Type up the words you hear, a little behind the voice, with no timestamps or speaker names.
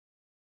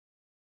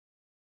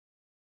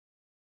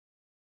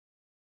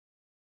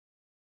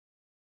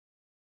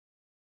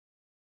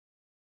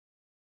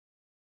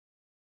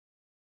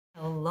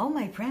Hello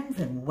my friends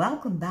and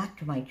welcome back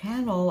to my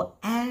channel,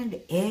 and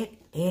it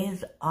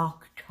is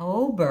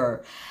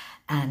October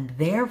and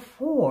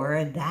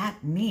therefore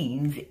that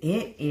means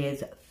it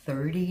is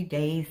 30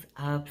 Days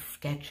of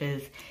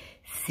Sketches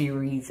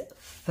series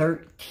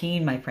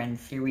 13, my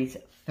friends, series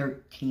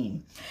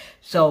 13.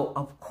 So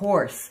of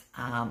course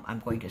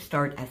I'm going to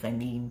start as I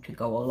mean to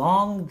go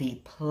along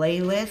the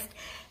playlist.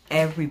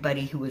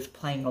 Everybody who is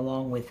playing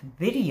along with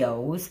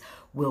videos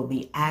will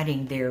be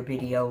adding their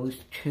videos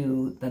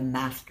to the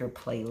master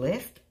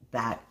playlist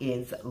that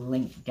is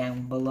linked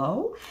down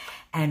below.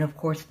 And of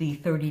course, the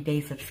 30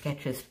 Days of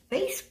Sketches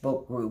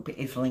Facebook group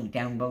is linked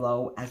down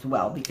below as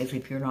well, because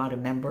if you're not a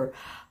member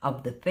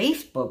of the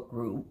Facebook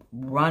group,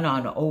 run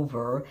on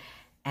over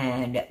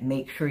and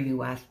make sure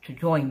you ask to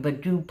join.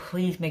 But do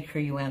please make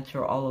sure you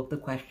answer all of the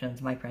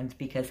questions, my friends,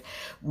 because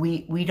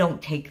we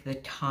don't take the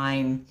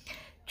time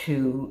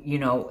to, you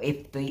know,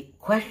 if the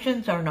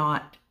questions are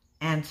not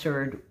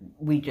answered,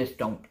 we just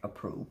don't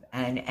approve.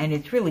 And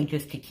it's really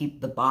just to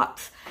keep the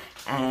bots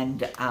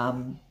and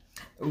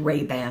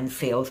Ray-Ban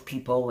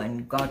salespeople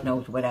and God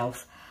knows what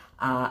else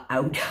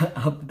out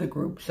of the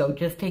group. So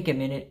just take a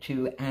minute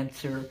to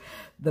answer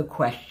the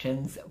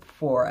questions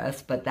for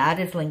us. But that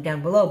is linked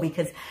down below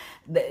because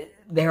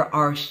there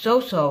are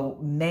so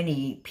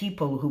many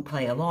people who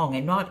play along,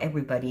 and not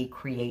everybody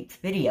creates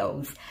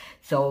videos.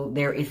 So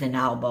there is an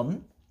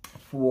album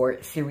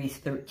for series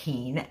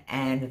 13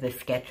 and the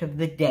sketch of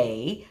the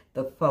day,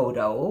 the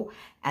photo,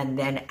 and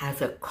then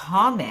as a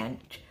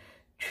comment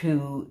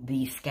to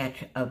the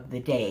sketch of the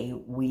day,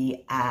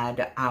 we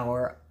add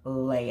our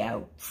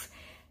layouts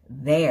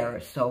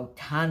there. So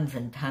tons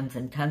and tons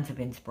and tons of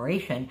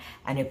inspiration.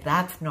 And if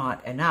that's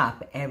not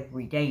enough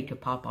every day to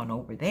pop on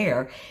over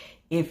there,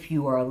 if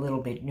you are a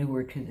little bit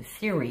newer to the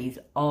series,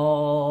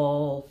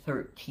 all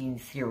 13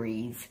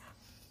 series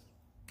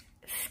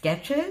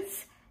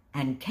sketches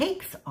and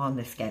takes on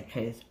the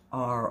sketches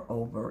are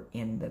over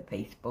in the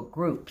Facebook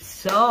group.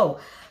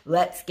 So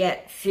let's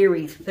get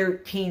series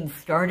 13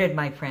 started,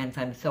 my friends.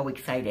 I'm so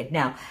excited.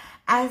 Now,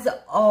 as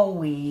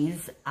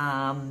always,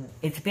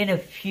 it's been a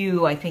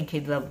few, I think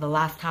the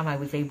last time I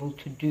was able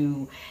to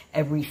do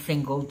every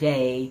single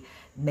day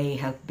may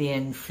have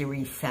been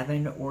series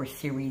 7 or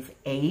series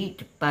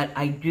 8, but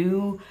I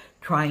do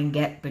try and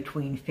get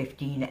between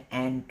 15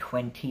 and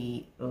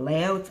 20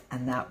 layouts,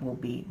 and that will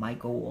be my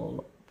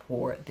goal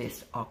for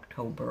this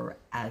October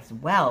as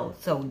well.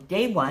 So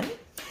day 1,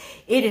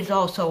 it is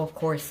also, of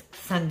course,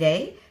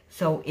 Sunday.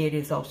 So it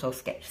is also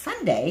Sketch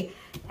Sunday,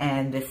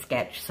 and the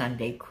Sketch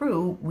Sunday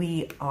crew,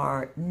 we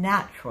are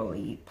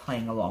naturally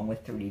playing along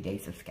with 30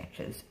 Days of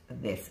Sketches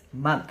this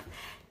month.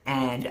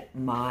 And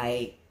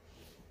my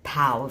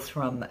pals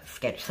from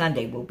Sketch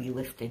Sunday will be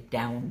listed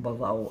down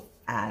below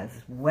as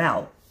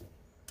well.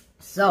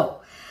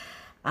 So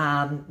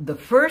the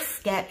first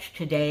sketch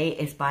today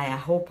is by, I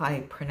hope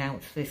I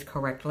pronounced this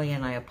correctly,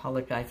 and I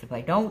apologize if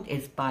I don't,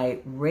 is by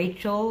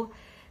Rachel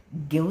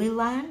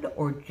Gilliland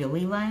or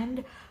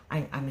Gilliland.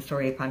 I'm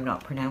sorry if I'm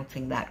not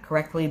pronouncing that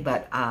correctly,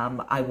 but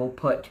I will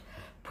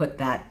put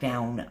that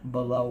down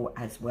below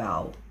as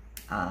well.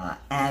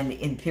 And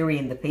in theory,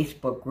 in the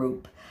Facebook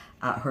group,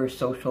 her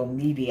social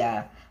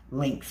media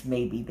links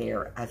may be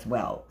there as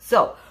well.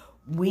 So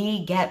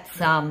we get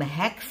some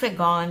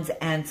hexagons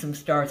and some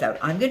stars out.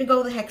 I'm going to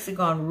go the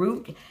hexagon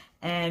route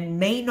and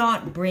may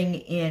not bring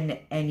in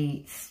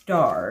any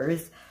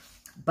stars.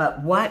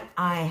 But what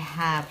I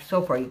have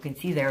so far, you can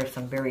see there are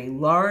some very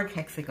large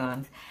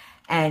hexagons.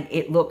 And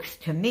it looks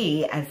to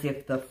me as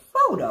if the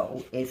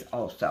photo is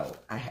also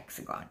a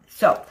hexagon.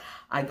 So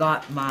I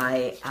got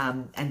my,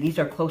 and these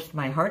are close to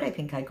my heart. I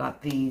think I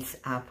got these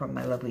from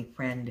my lovely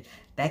friend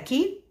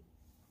Becky.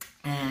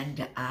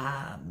 And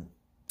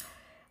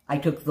I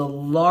took the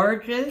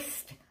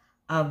largest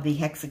of the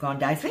hexagon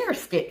dies. They are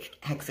stitched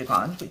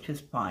hexagons, which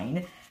is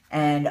fine.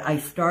 And I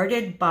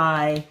started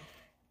by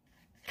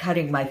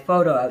cutting my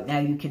photo out. Now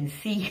you can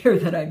see here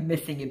that I'm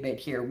missing a bit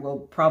here. We'll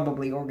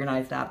probably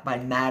organize that by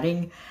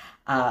matting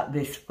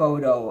this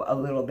photo a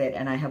little bit.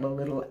 And I have a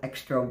little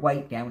extra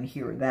white down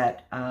here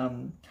that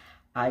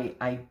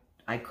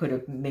I could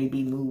have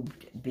maybe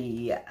moved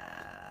the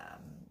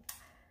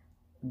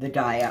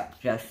die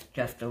up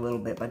just a little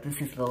bit, but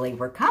this is the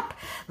Laver Cup.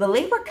 The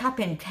Laver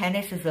Cup in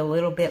tennis is a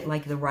little bit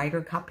like the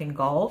Ryder Cup in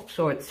golf,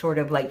 so it's sort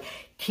of like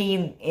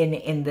team,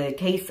 in the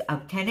case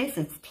of tennis,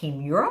 it's Team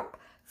Europe,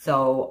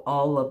 so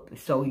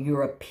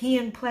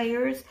European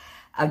players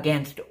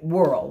against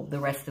the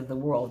rest of the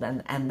world,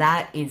 and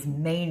that is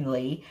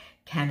mainly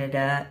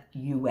Canada,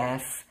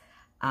 US,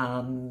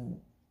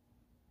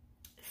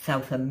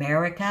 South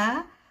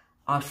America,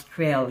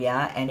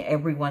 Australia, and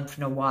every once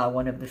in a while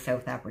one of the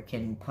South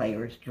African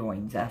players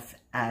joins us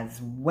as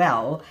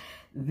well.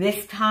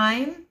 This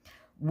time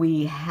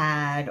we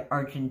had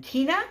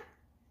Argentina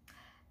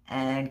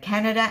and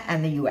Canada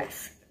and the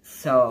US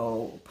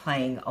so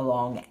playing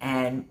along.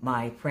 And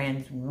my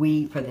friends,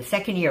 for the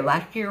second year,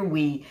 last year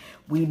we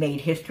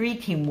made history.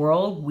 Team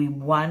World, we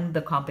won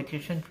the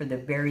competition for the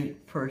very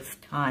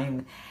first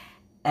time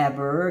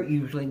ever.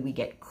 Usually we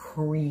get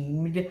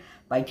creamed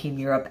by Team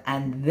Europe.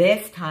 And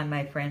this time,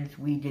 my friends,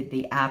 we did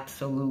the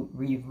absolute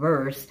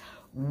reverse.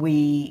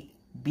 We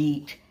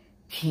beat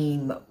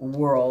Team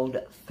World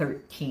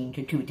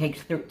 13-2. It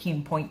takes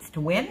 13 points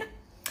to win.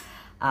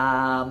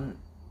 And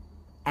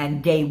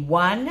day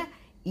 1,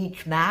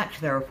 each match,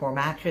 there are 4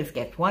 matches,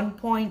 gets 1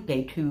 point.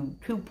 Day 2,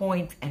 2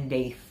 points. And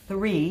day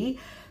 3,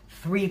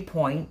 3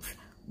 points.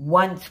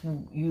 Once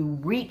you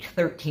reach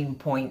 13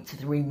 points,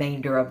 the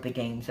remainder of the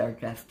games are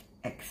just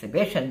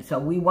exhibitions. So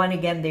we won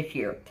again this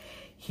year.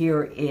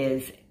 Here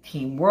is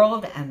Team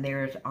World, and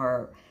there's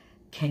our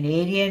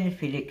Canadian,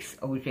 Felix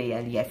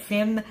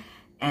Auger-Aliassime,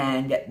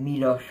 and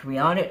Milos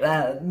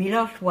Rionet.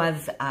 Milos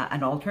was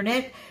an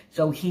alternate,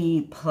 so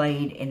he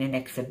played in an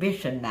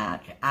exhibition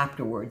match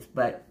afterwards,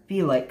 but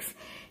Felix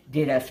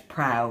did us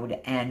proud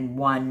and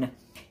won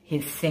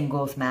his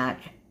singles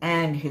match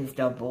and his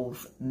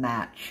doubles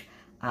match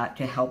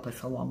to help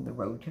us along the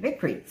road to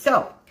victory.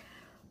 So,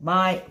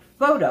 my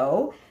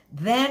photo,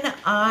 then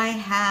I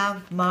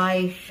have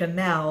my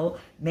Chamel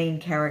main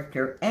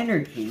character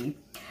energy,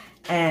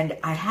 and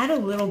I had a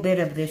little bit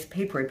of this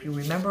paper. If you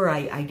remember,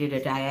 I did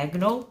a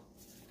diagonal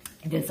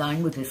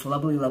design with this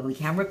lovely, lovely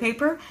camera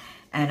paper,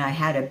 and I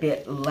had a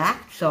bit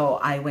left, so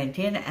I went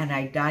in and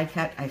I die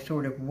cut. I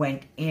sort of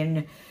went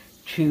in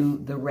to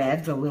the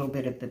reds, a little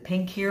bit of the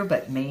pink here,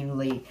 but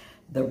mainly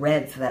the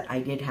reds that I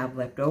did have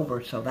left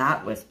over, so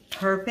that was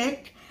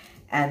perfect.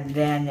 And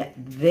then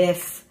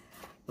this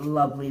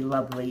lovely,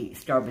 lovely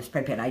Starburst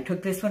spray pen. I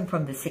took this one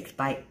from the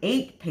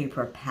 6x8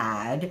 paper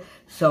pad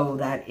so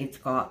that it's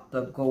got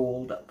the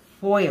gold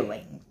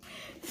foiling.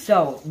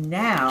 So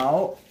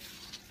now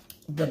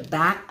the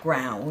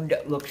background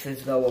looks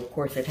as though, of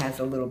course, it has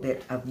a little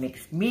bit of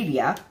mixed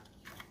media.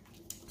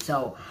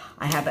 So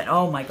I have it.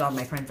 Oh my God,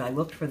 my friends, I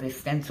looked for this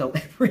stencil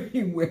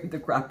everywhere.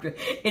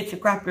 It's a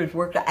crafter's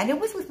workshop, and it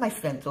was with my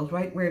stencils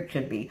right where it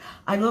should be.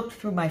 I looked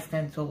through my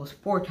stencils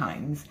 4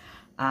 times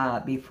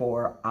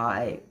before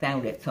I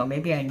found it. So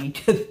maybe I need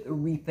to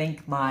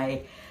rethink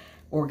my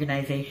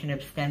organization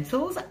of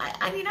stencils.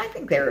 I mean, I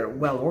think they're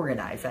well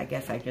organized. I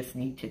guess I just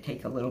need to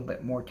take a little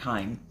bit more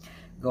time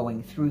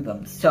going through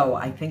them. So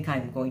I think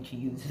I'm going to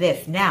use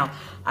this. Now,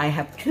 I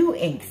have 2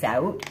 inks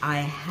out. I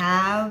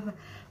have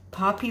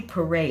Poppy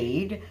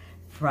Parade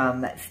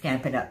from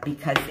Stampin' Up!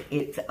 Because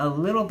it's a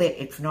little bit,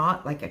 it's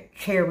not like a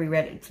cherry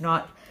red, it's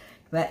not,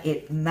 but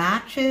it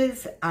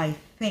matches, I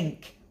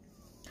think,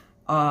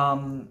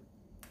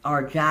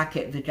 our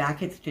jacket, the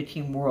jackets to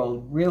Team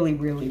World really,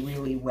 really,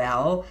 really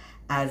well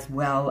as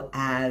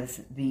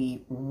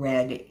the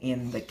red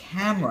in the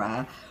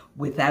camera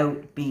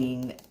without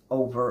being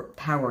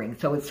overpowering.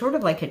 So it's sort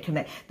of like a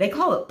tomato. They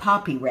call it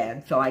poppy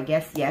red, so I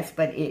guess yes,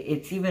 but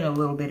it's even a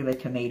little bit of a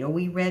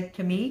tomatoey red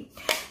to me.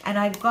 And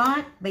I've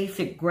got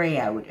basic gray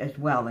out as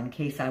well in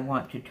case I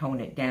want to tone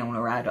it down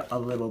or add a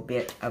little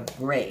bit of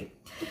gray.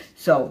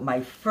 So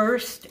my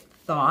first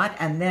thought,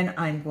 and then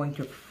I'm going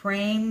to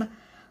frame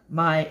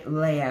my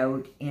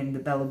layout in the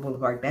Bella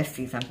Boulevard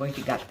Besties. I'm going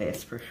to gut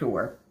this for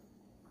sure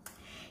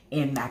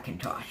in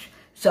Macintosh.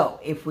 So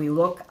if we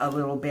look a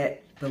little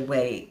bit the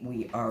way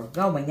we are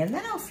going, and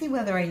then I'll see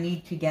whether I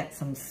need to get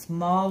some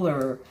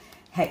smaller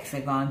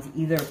hexagons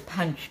either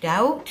punched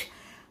out,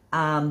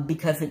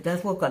 because it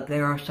does look like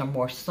there are some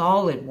more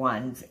solid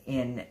ones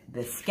in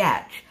the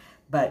sketch,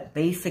 but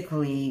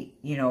basically,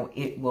 you know,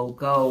 it will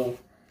go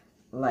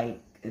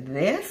like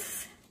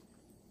this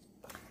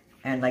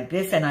and like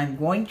this, and I'm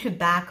going to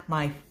back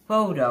my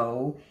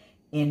photo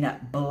in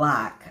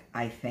black,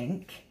 I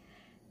think,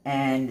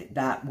 and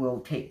that will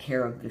take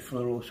care of this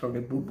little sort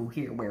of boo-boo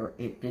here where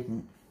it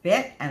didn't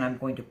fit, and I'm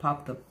going to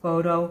pop the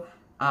photo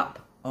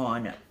up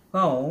on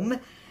foam,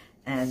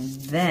 and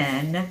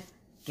then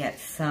get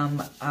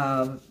some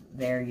of,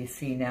 there you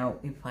see now,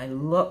 if I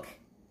look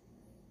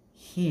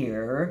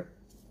here,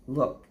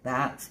 look,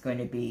 that's going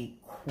to be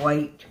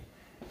quite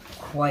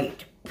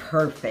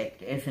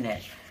perfect, isn't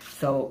it?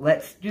 So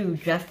let's do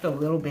just a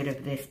little bit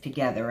of this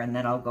together, and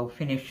then I'll go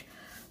finish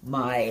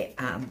my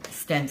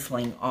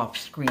stenciling off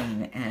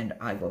screen, and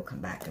I will come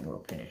back and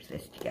we'll finish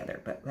this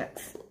together. But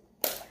let's,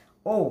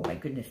 oh my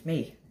goodness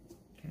me.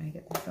 Can I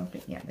get this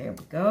open? Yeah, there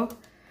we go.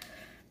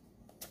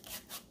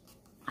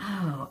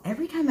 Oh,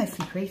 every time I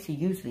see Tracy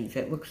use these,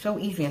 it looks so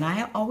easy, and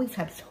I always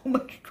have so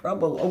much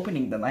trouble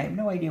opening them. I have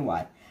no idea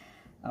why.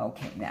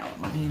 Okay, now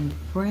am I in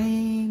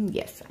frame?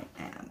 Yes,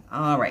 I am.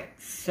 All right,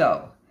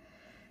 so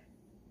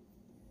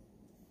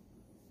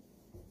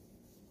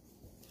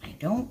I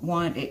don't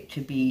want it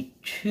to be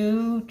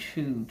too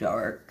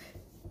dark.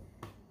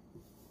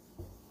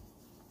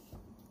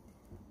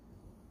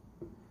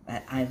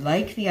 But I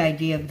like the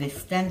idea of this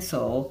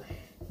stencil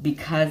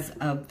because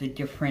of the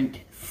different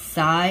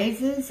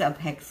sizes of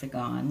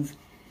hexagons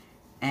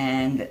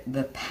and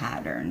the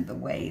pattern, the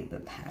way the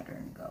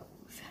pattern goes.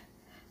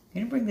 I'm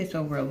going to bring this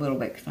over a little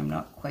bit because I'm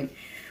not quite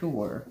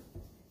sure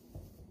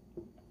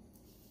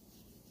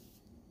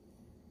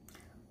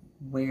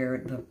where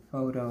the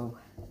photo...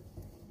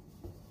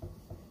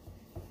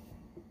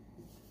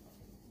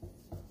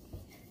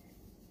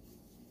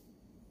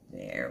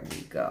 There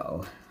we go.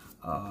 go.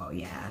 Oh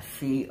yeah,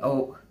 see,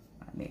 oh,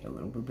 I made a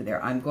little boo-boo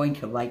there. I'm going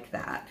to like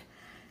that.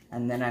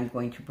 And then I'm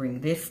going to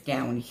bring this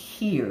down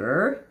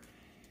here.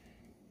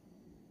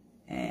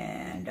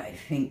 And I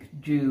think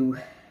do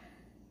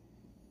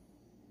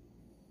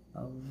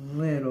a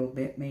little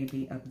bit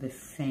maybe of the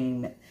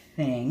same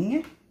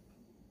thing.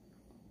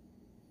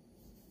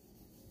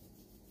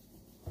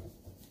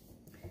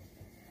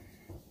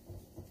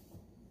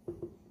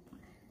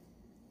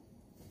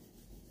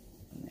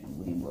 And then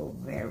we will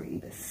vary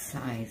the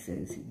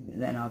sizes.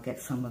 Then I'll get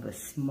some of the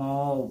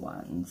small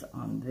ones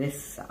on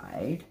this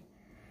side.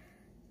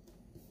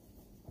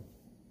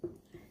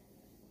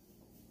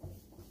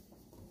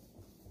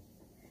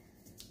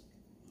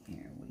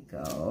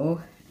 Go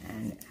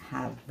and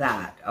have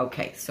that.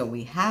 Okay, so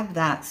we have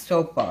that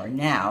so far.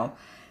 Now,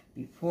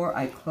 before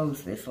I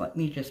close this, let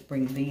me just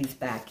bring these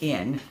back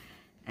in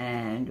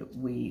and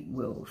we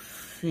will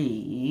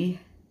see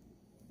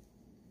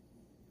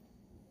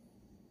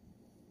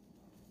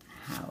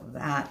how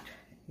that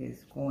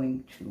is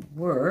going to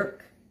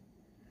work.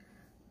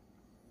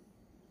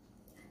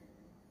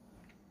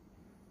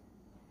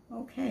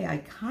 Okay, I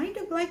kind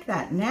of like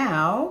that.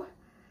 Now,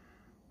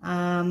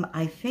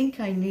 I think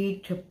I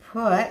need to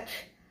put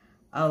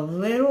a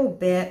little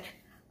bit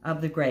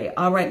of the gray.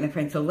 All right, my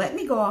friends, so let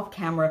me go off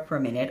camera for a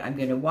minute. I'm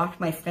going to wash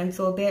my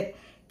stencil a bit,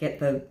 get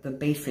the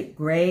basic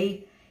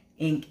gray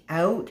ink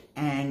out,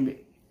 and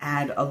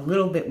add a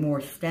little bit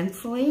more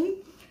stenciling,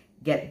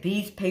 get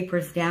these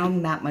papers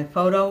down, map my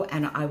photo,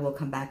 and I will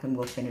come back and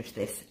we'll finish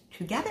this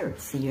together.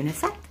 See you in a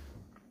sec.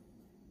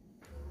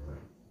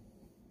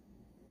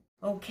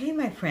 Okay,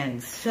 my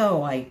friends,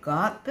 so I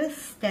got the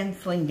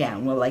stenciling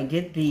down. Well, I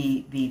did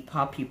the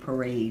Poppy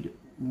Parade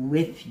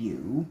with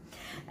you,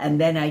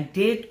 and then I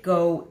did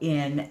go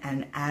in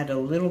and add a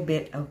little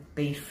bit of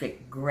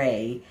basic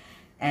gray,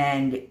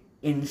 and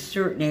in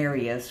certain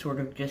areas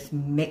sort of just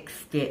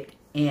mixed it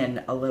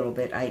in a little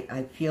bit.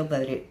 I feel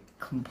that it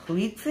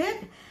completes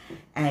it,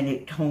 and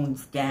it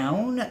tones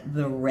down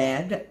the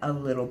red a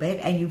little bit,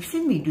 and you've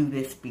seen me do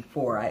this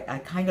before. I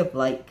kind of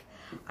like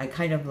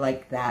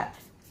that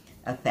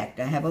effect.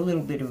 I have a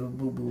little bit of a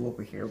boo-boo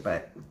over here,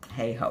 but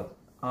hey-ho.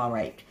 All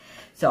right.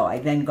 So I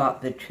then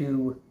got the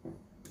two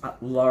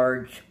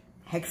large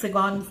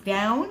hexagons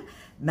down,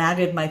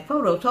 matted my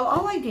photo. So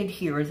all I did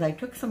here is I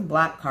took some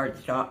black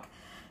cardstock,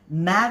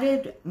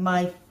 matted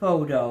my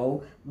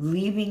photo,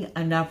 leaving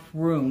enough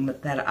room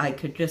that I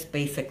could just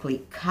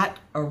basically cut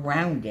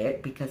around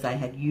it because I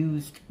had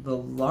used the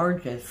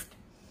largest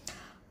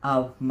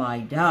of my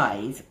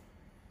dies.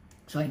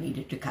 So I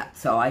needed to cut.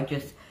 So I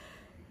just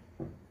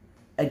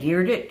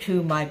adhered it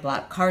to my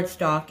black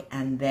cardstock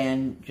and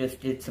then just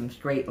did some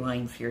straight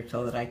lines here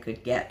so that I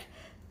could get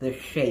the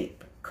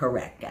shape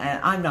correct. And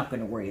I'm not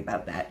going to worry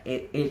about that.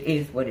 It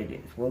is what it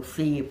is. We'll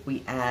see if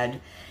we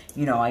add,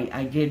 you know,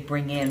 I did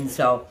bring in,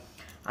 so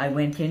I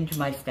went into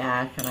my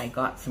stash and I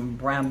got some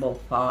Bramble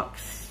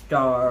Fox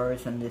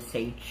stars and the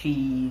Say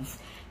Cheese,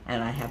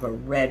 and I have a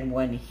red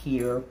one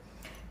here.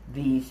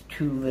 These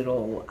two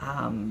little,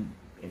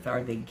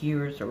 are they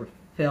gears or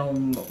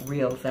film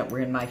reels that were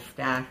in my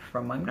stash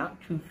from, I'm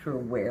not too sure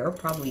where,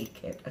 probably a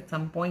kit at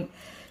some point.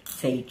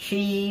 Say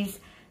Cheese,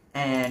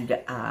 and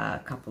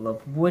a couple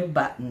of wood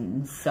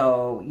buttons.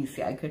 So you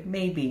see, I could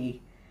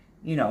maybe,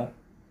 you know,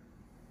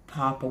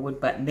 pop a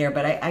wood button there,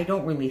 but I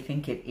don't really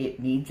think it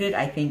needs it.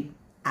 I think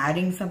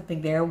adding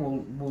something there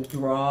will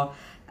draw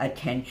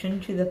attention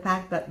to the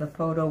fact that the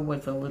photo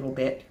was a little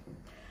bit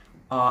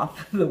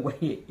off the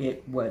way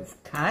it was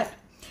cut.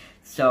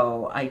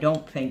 So I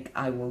don't think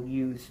I will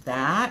use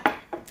that.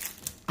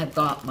 I've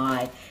got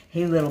my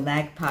Hey Little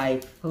Magpie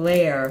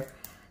Flare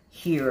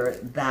here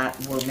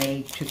that were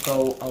made to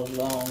go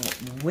along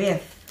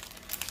with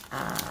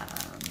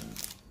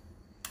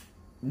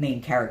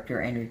main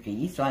character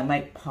energy. So I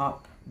might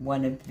pop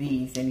one of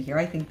these in here.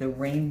 I think the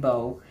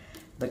rainbow,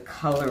 the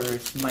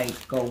colors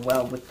might go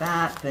well with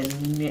that.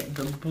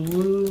 The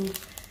blue,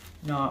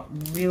 not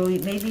really.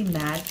 Maybe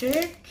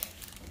magic.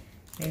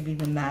 Maybe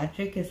the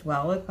magic as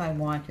well if I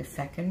want a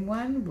second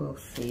one. We'll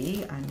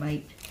see. I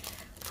might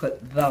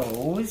put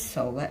those.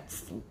 So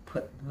let's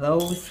put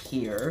those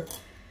here.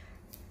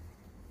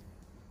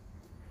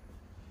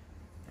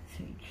 Let's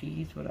see,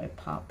 cheese. Would I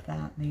pop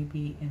that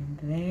maybe in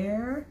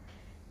there?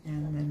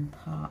 And then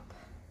pop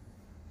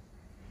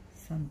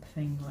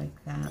something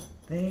like that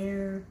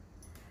there.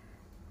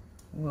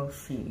 We'll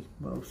see.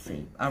 We'll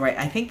see. All right.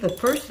 I think the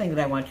first thing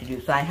that I want to do,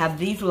 so I have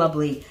these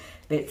lovely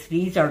bits.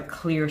 These are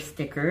clear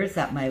stickers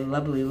that my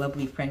lovely,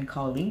 lovely friend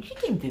Colleen, she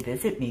came to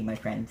visit me, my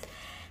friends,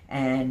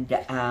 and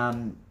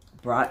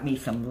brought me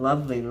some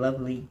lovely,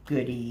 lovely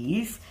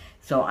goodies.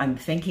 So I'm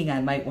thinking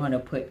I might want to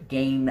put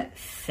game,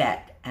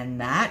 set, and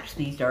match.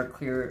 These are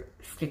clear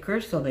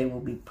stickers, so they will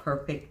be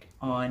perfect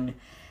on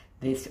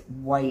this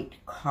white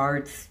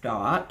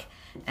cardstock.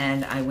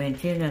 And I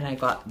went in and I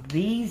got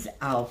these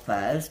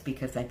alphas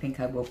because I think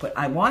I will put,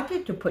 I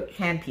wanted to put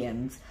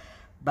champions,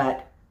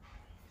 but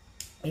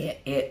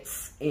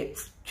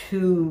it's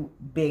too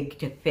big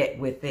to fit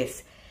with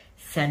this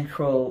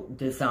central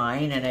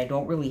design, and I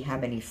don't really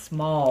have any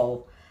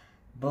small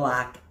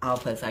black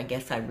alphas. I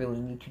guess I really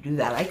need to do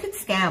that. I could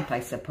stamp, I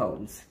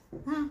suppose.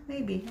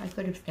 Maybe I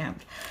could have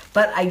stamped.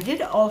 But I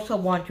did also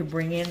want to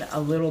bring in a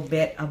little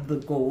bit of the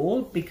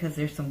gold because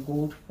there's some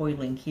gold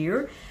foiling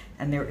here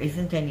and there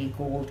isn't any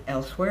gold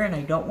elsewhere, and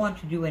I don't want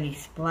to do any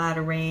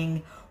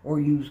splattering or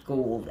use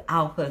gold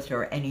alphas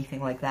or anything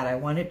like that. I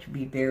want it to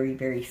be very,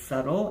 very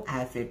subtle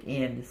as it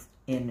is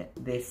in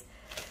this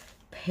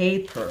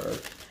paper.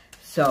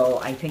 So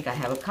I think I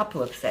have a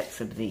couple of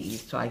sets of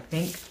these. So I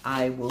think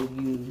I will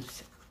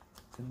use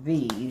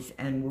these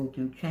and we'll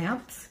do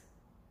CHAMPS.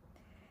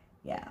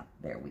 Yeah,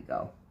 there we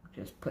go.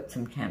 Just put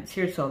some CHAMPS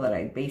here so that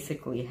I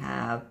basically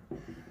have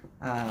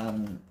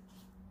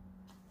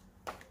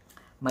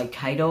my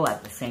title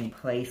at the same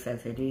place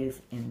as it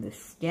is in the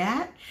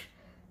sketch.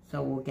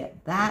 So we'll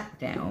get that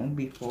down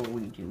before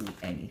we do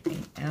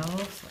anything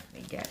else. Let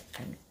me get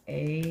an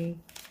A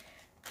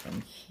from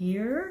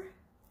here.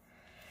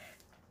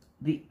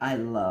 I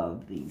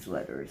love these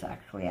letters,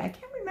 actually. I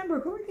can't remember,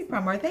 who are they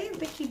from? Are they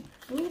Vicky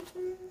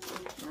Bluton?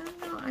 I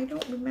don't know, I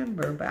don't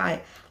remember.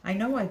 But I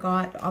know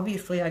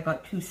obviously I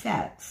got 2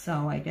 sets,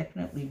 so I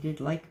definitely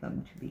did like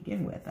them to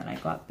begin with. And I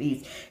got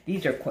these.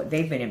 These are,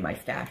 they've been in my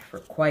stash for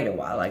quite a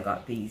while. I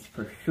got these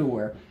for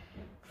sure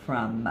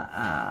from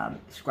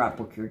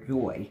Scrapbook Your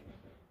Joy.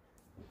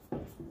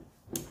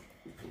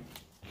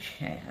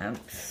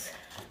 CHAMPS.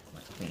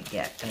 Let me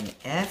get an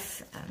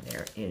S, and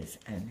there is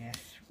an S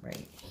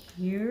right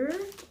here.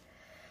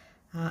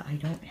 I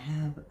don't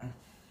have a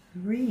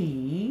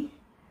 3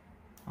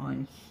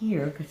 on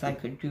here because I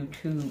could do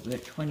the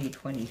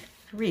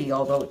 2023,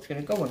 although it's going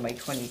to go in my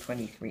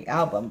 2023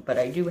 album, but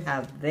I do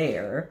have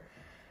there.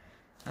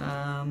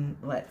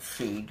 Let's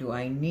see, do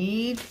I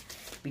need,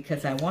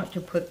 because I want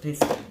to put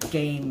this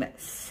game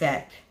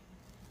set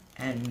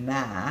and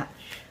match.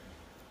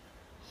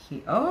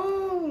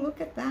 Oh,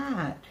 look at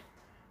that.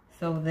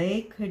 So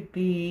they could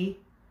be,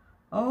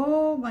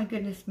 oh my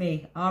goodness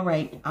me. All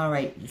right, all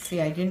right. You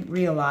see, I didn't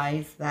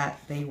realize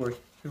that they were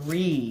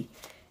 3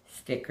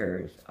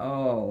 stickers.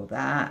 Oh,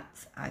 I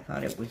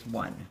thought it was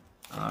 1.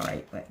 All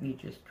right, let me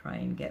just try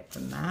and get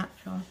the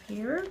match off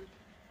here.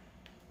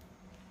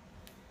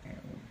 There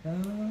we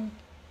go.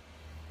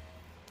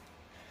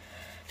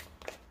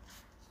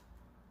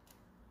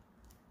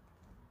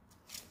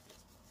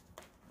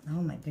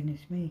 Oh my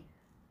goodness me.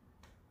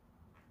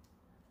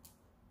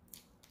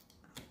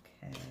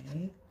 Okay, let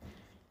me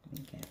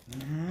get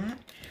that.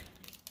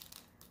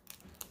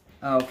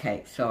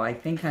 Okay, so I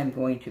think I'm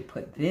going to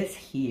put this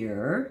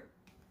here.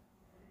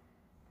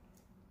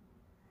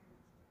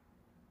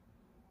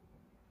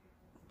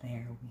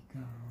 There we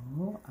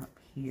go, up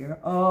here.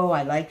 Oh,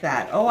 I like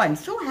that. Oh, I'm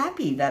so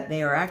happy that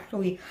they are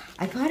actually,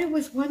 I thought it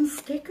was 1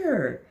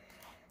 sticker.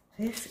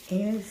 This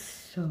is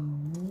so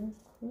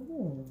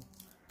cool.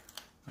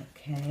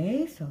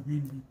 Okay, so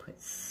then we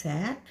put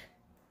set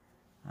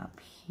up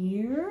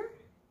here.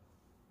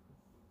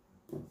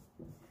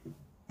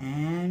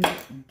 And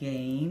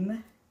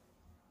game.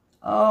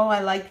 Oh,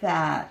 I like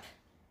that.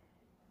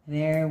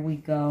 There we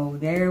go.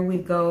 There we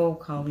go,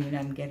 Colleen.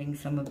 I'm getting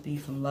some of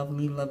these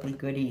lovely, lovely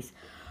goodies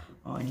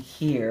on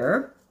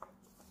here.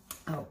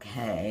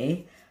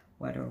 Okay.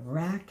 What a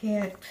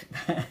racket.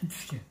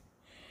 That's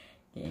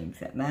game,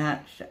 set,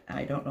 match.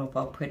 I don't know if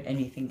I'll put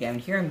anything down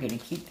here. I'm going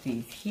to keep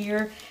these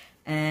here.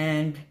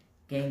 And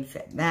game,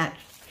 set, match,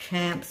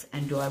 CHAMPS.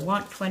 And do I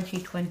want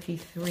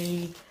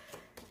 2023?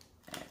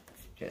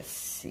 Just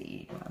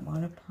see, do I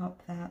want to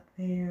pop that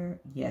there?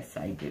 Yes,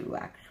 I do,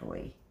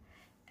 actually.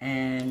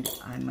 And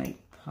I might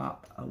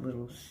pop a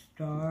little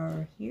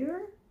star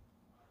here.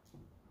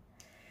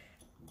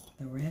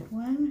 The red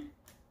one.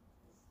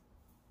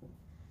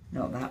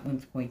 No, that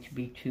one's going to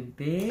be too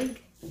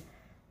big.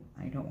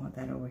 I don't want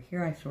that over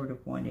here. I sort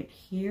of want it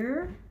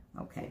here.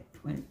 Okay,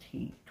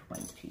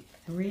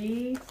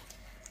 2023.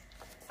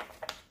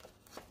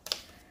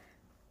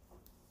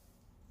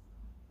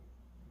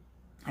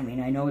 I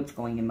mean, I know it's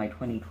going in my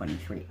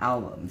 2023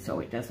 album, so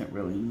it doesn't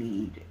really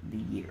need the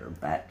year,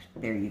 but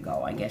there you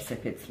go. I guess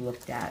if it's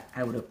looked at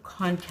out of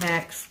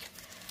context.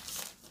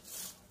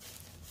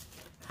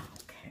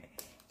 Okay.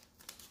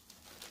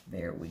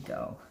 There we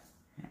go.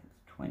 That's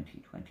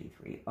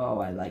 2023. Oh,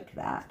 I like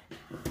that.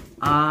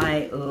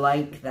 I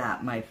like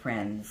that, my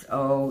friends.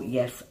 Oh,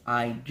 yes,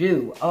 I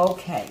do.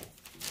 Okay.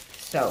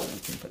 So we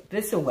can put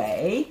this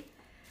away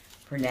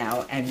for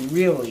now, and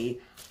really,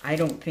 I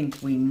don't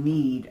think we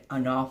need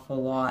an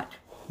awful lot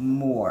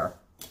more.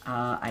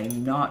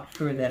 I'm not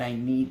sure that I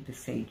need the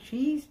say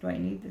cheese. Do I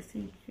need the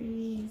say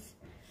cheese?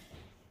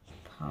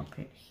 Pop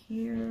it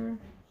here.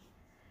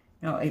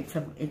 No, it's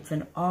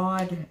an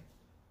odd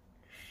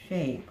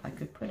shape. I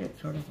could put it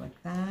sort of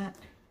like that.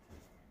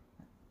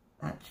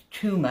 That's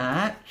too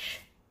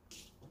much.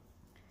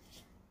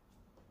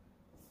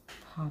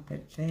 Pop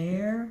it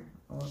there,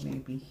 or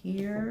maybe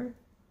here.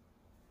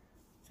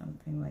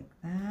 Something like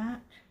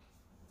that.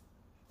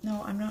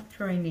 No, I'm not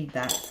sure I need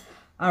that.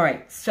 All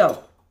right,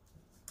 so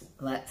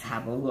let's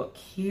have a look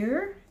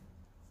here.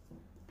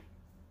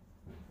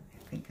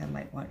 think I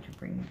might want to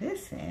bring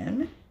this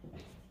in.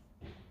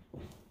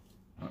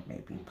 Or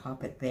maybe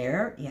pop it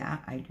there. Yeah,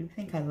 I do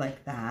think I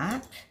like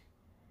that.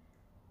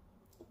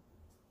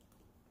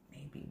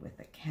 Maybe with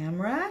a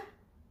camera.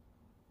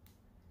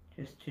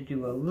 Just to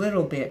do a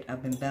little bit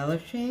of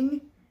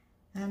embellishing.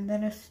 And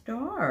then a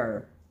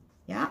star.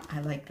 Yeah, I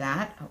like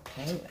that.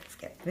 Okay, let's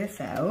get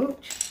this out.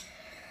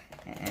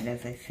 And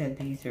as I said,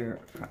 these are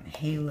from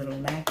Hey Little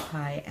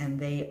Magpie, and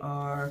they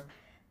are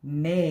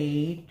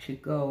made to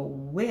go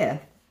with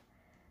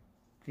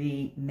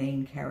the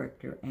main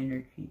character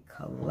energy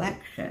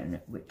collection,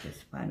 which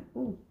is fun.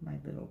 Ooh, my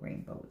little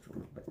rainbow is a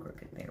little bit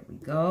crooked. There we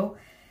go.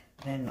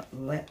 Then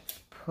let's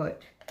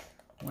put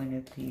one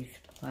of these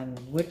fun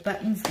wood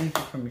buttons. These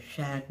are from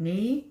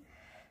Chadney.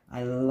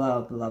 I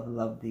love, love,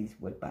 love these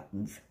wood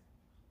buttons.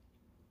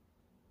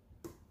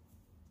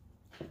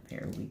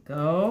 There we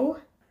go.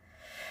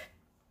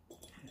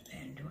 And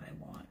then do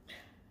I want...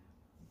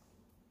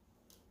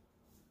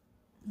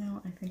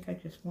 No, I think I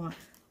just want...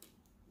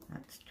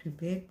 That's too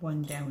big.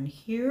 One down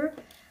here.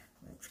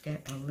 Let's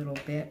get a little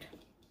bit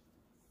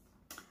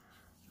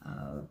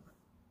of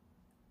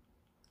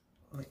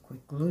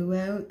liquid glue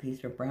out.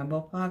 These are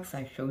Bramble Fox.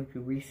 I showed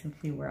you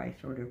recently where I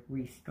sort of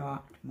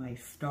restocked my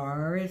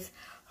stars,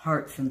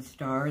 hearts and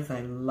stars. I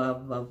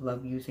love, love,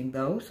 love using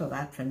those. So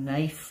that's a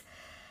nice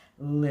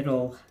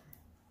little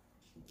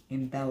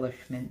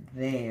embellishment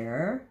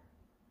there.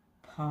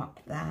 Pop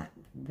that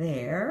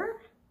there.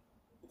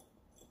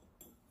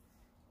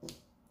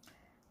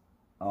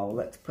 Oh,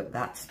 let's put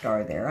that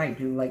star there. I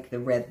do like the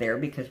red there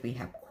because we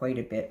have quite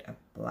a bit of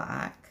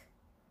black.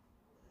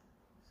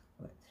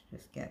 So let's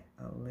just get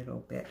a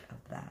little bit of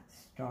that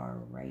star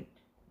right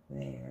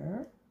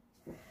there.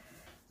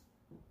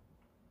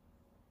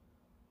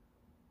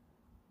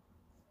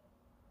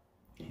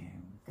 There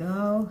we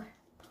go.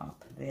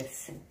 Pop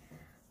this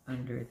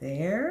under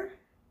there.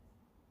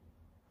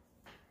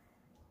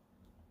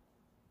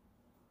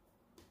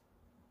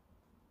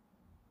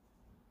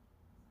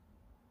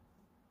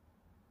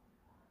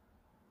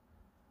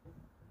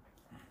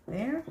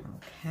 There,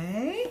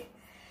 okay.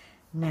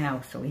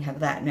 Now, so we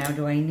have that. Now,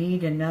 do I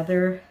need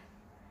another?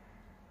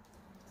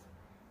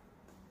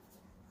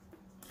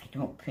 I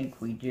don't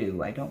think we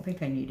do. I don't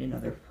think I need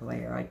another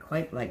flare. I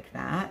quite like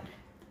that.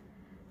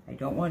 I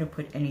don't want to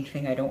put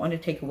anything, I don't want to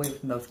take away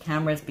from those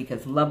cameras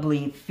because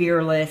lovely,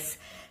 fearless,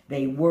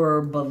 they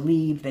were,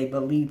 believed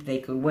they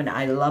could win.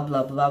 I love,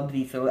 love, love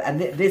these. So, and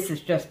this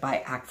is just by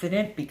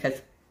accident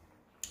because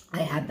I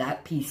had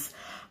that piece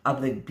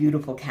of the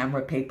beautiful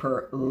camera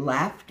paper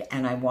left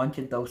and I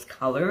wanted those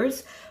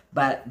colors,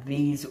 but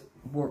these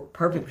work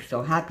perfectly.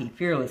 So happy,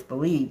 fearless,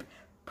 believe,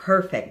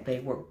 perfect. They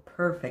work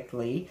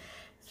perfectly.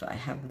 So I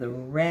have the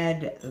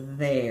red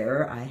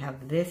there. I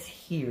have this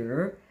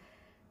here.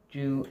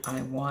 Do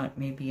I want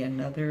maybe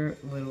another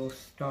little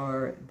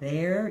star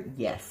there?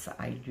 Yes,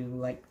 I do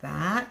like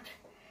that.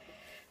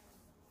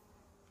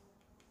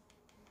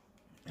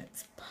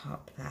 Let's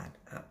pop that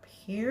up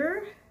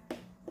here.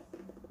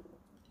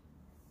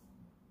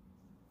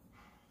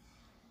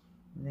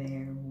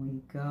 There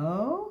we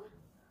go.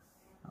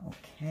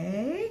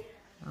 Okay.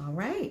 All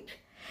right.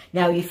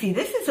 Now, you see,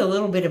 this is a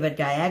little bit of a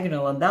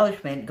diagonal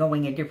embellishment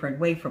going a different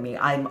way for me.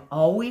 I'm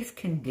always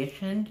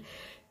conditioned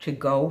to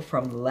go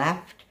from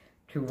left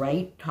to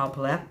right, top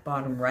left,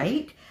 bottom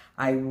right.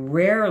 I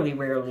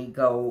rarely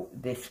go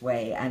this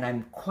way, and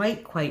I'm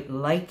quite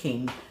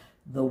liking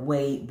the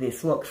way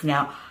this looks.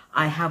 Now,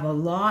 I have a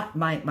lot,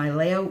 my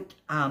layout,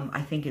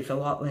 I think is a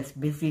lot less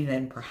busy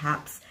than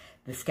perhaps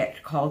the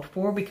sketch called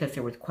for because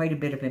there was quite a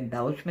bit of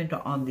embellishment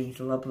on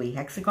these lovely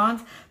hexagons,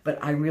 but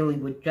I really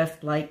would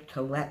just like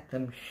to let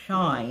them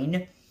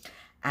shine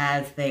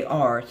as they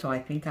are. So I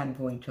think I'm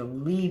going to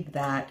leave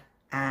that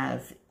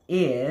as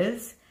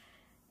is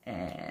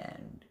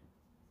and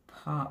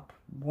pop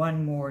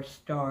one more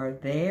star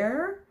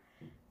there.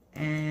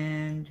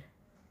 And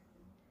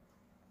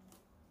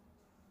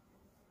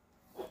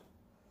do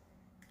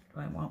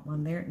I want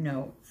one there?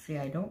 No. See,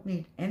 I don't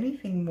need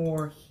anything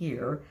more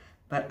here,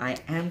 but I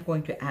am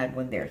going to add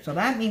one there. So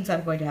that means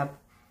I'm going to have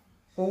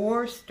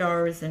 4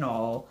 stars in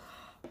all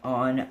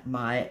on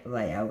my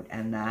layout,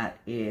 and that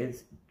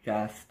is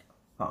just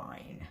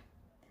fine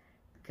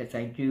because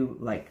I do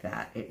like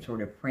that. It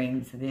sort of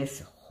frames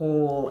this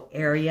whole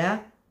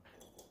area.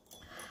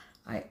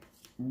 I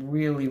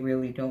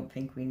really don't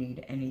think we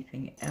need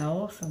anything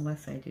else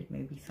unless I did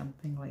maybe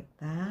something like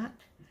that.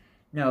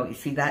 No, you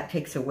see, that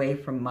takes away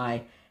from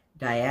my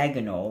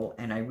diagonal,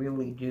 and I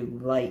really do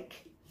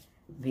like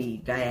the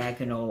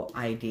diagonal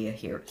idea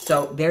here.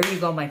 So there you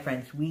go, my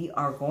friends. We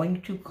are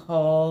going to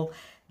call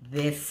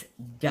this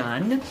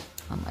done.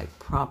 Am I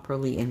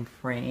properly in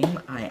frame?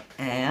 I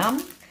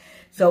am.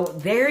 So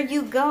there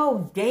you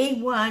go. Day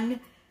 1,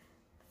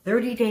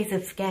 30 days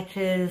of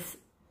sketches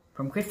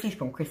from Christie's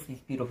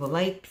Beautiful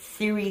Life.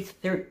 Series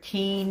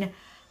 13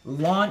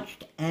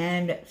 launched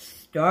and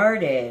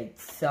started.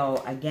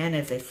 So again,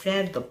 as I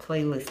said, the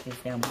playlist is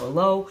down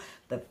below.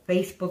 The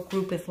Facebook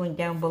group is linked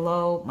down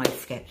below. My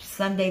Sketch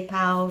Sunday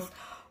pals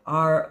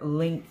are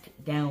linked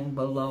down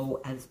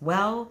below as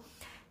well.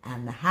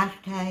 and the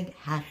hashtag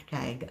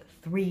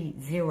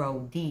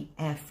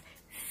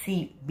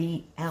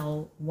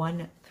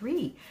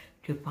 30DSCBL13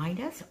 to find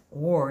us,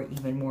 or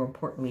even more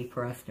importantly,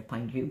 for us to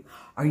find you.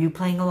 Are you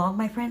playing along,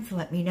 my friends?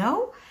 Let me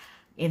know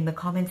in the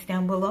comments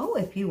down below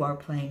if you are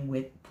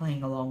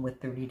playing along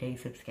with 30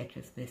 Days of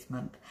Sketches this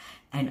month.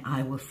 And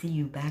I will see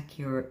you back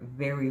here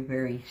very,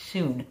 very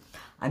soon.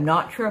 I'm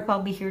not sure if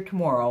I'll be here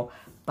tomorrow,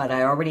 but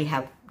I already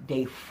have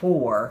day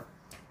 4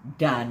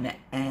 done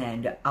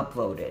and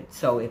uploaded.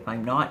 So if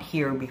I'm not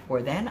here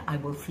before then, I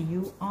will see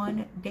you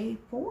on day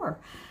 4.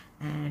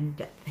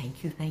 And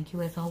thank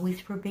you as always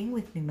for being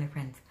with me, my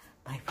friends.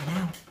 Bye for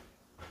now.